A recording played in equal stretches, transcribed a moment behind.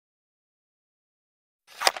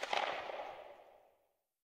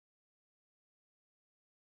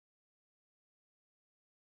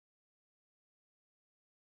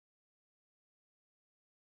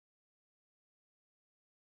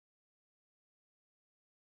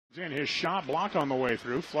In his shot blocked on the way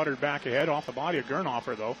through, fluttered back ahead off the body of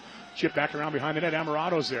Gernhofer though. Chip back around behind the net.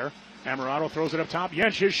 Amarato's there. Amarillo throws it up top.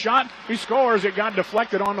 Jentsch, his shot. He scores. It got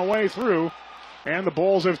deflected on the way through. And the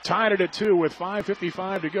Bulls have tied it at 2 with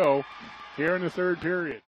 5:55 to go here in the third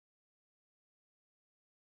period.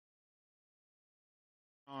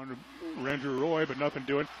 On Ranger Roy, but nothing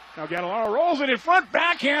doing. Now Galilaro rolls it in front.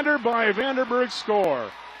 Backhander by Vanderburgh,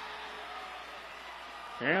 score.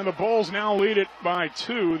 And the Bulls now lead it by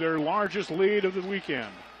 2, their largest lead of the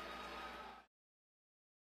weekend.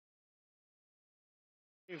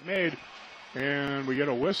 He's made, and we get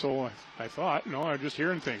a whistle, I thought. No, I'm just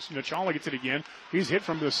hearing things. Nachala gets it again. He's hit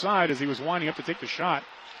from the side as he was winding up to take the shot.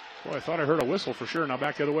 Boy, I thought I heard a whistle for sure. Now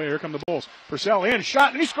back the other way. Here come the Bulls. Purcell in,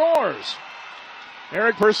 shot, and he scores.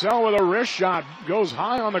 Eric Purcell with a wrist shot. Goes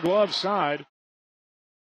high on the glove side.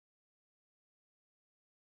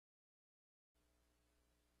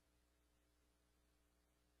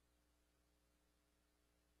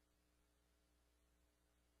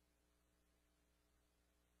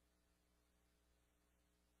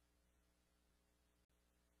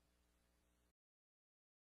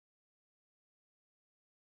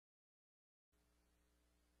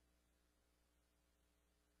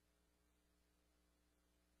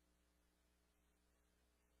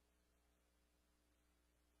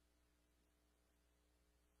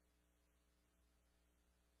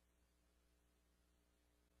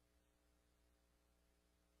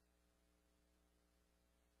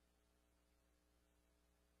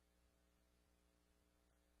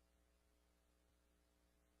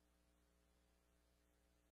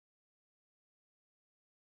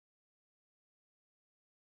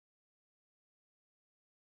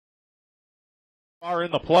 Are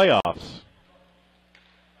in the playoffs.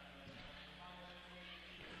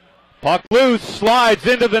 Puck loose, slides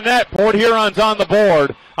into the net. Port Huron's on the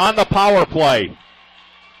board on the power play.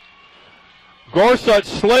 Gorsuch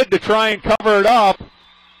slid to try and cover it up.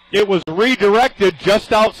 It was redirected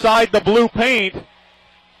just outside the blue paint,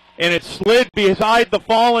 and it slid beside the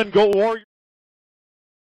fallen Warriors.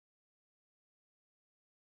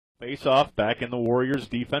 Face off back in the Warriors'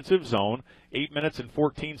 defensive zone. 8 minutes and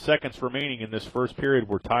 14 seconds remaining in this first period.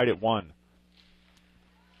 We're tied at 1.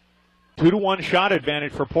 2-1 shot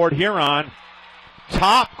advantage for Port Huron.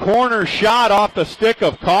 Top corner shot off the stick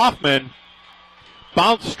of Coffman.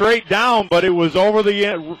 Bounced straight down, but it was over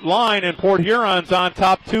the line, and Port Huron's on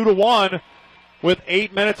top 2-1 with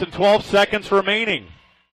 8 minutes and 12 seconds remaining.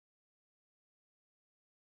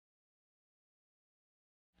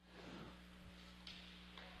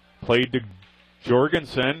 Played to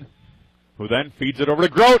Jorgensen, who then feeds it over to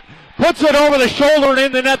Groat. Puts it over the shoulder and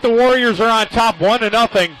in the net. The Warriors are on top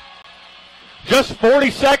 1-0. Just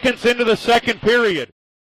 40 seconds into the second period.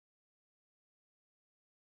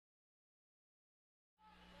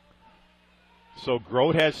 So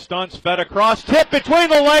Groat has Stuntz fed across. Tip between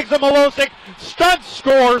the legs of Milosic. Stuntz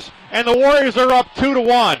scores, and the Warriors are up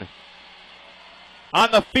 2-1.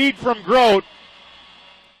 On the feed from Groat.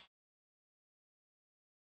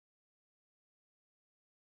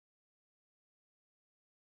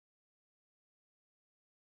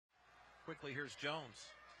 Quickly, here's Jones.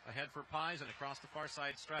 Ahead for Pies and across the far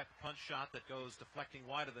side stripe. Punch shot that goes deflecting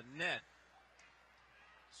wide of the net.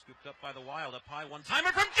 Scooped up by the Wild. Up high,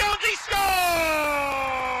 one-timer from Jones. He scores!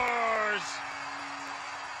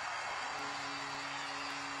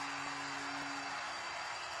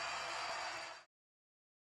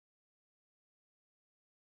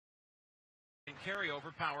 And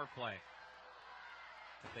carryover power play.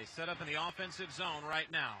 That they set up in the offensive zone right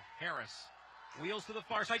now. Harris. Wheels to the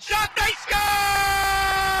far side. Shot, they score!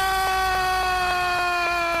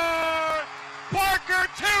 Parker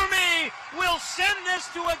Tuomie will send this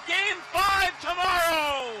to a Game 5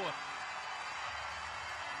 tomorrow.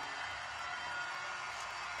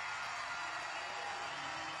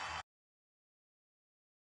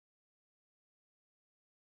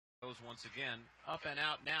 Goes once again. Up and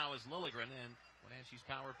out now is Liljegren, and Wenatchee's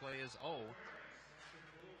power play is 0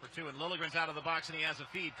 for 2, and Liljegren's out of the box, and he has a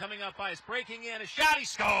feed. Coming up Ice, breaking in, a shot, he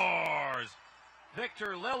scores!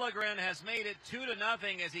 Victor Liljegren has made it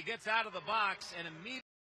 2-0 as he gets out of the box, and immediately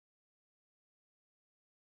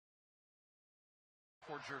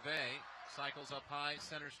for Gervais, cycles up high,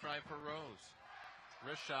 center stripe for Rose.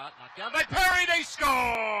 Wrist shot, knocked down by Perry, they score!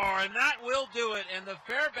 And that will do it, and the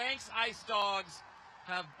Fairbanks Ice Dogs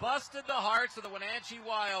have busted the hearts of the Wenatchee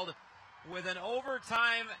Wild with an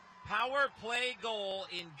overtime power play goal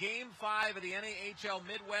in Game 5 of the NAHL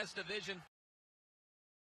Midwest Division.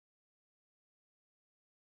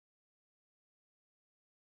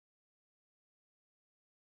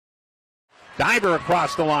 Diver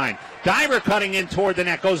across the line. Diver cutting in toward the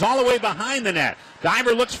net, goes all the way behind the net.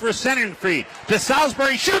 Diver looks for center feed. To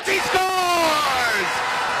Salsberry, shoots, he scores!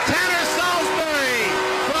 Tanner Salsberry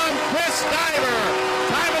from Chris Diver.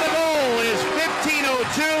 Time of the goal is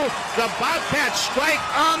 15:02. The Bobcats strike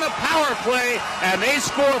on the power play, and they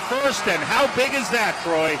score first. And how big is that,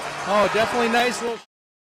 Troy? Oh, definitely nice little.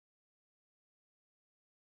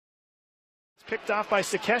 Picked off by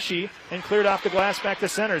Sakeshi and cleared off the glass back to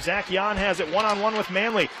center. Zach Jan has it one-on-one with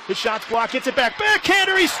Manley. His shot's blocked, gets it back.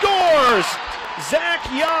 Backhander, he scores! Zach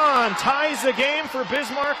Jan ties the game for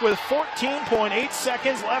Bismarck with 14.8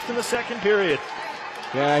 seconds left in the second period.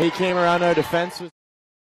 Yeah, he came around our defense.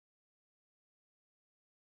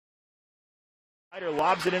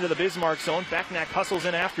 Lobs it into the Bismarck zone. Bachnak hustles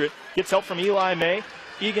in after it. Gets help from Eli May.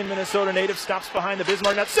 Egan, Minnesota native, stops behind the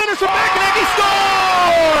Bismarck net. Centers for Bachnak. He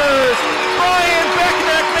scores! Brian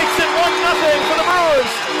Bachnak makes it 1-0 for the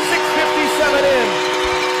Bruins. 6:57 in.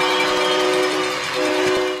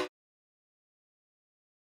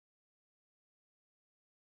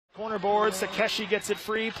 Corner board, Sakeshi gets it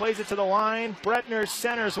free, plays it to the line. Bretner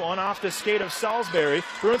centers one off the skate of Salsberry.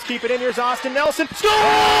 Bruins keep it in. Here's Austin Nelson. Scores!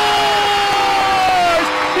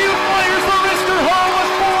 He fires the wrister home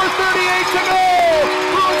with 4:38 to go.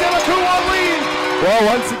 Bruins have a 2-1 lead. Well,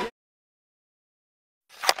 once again.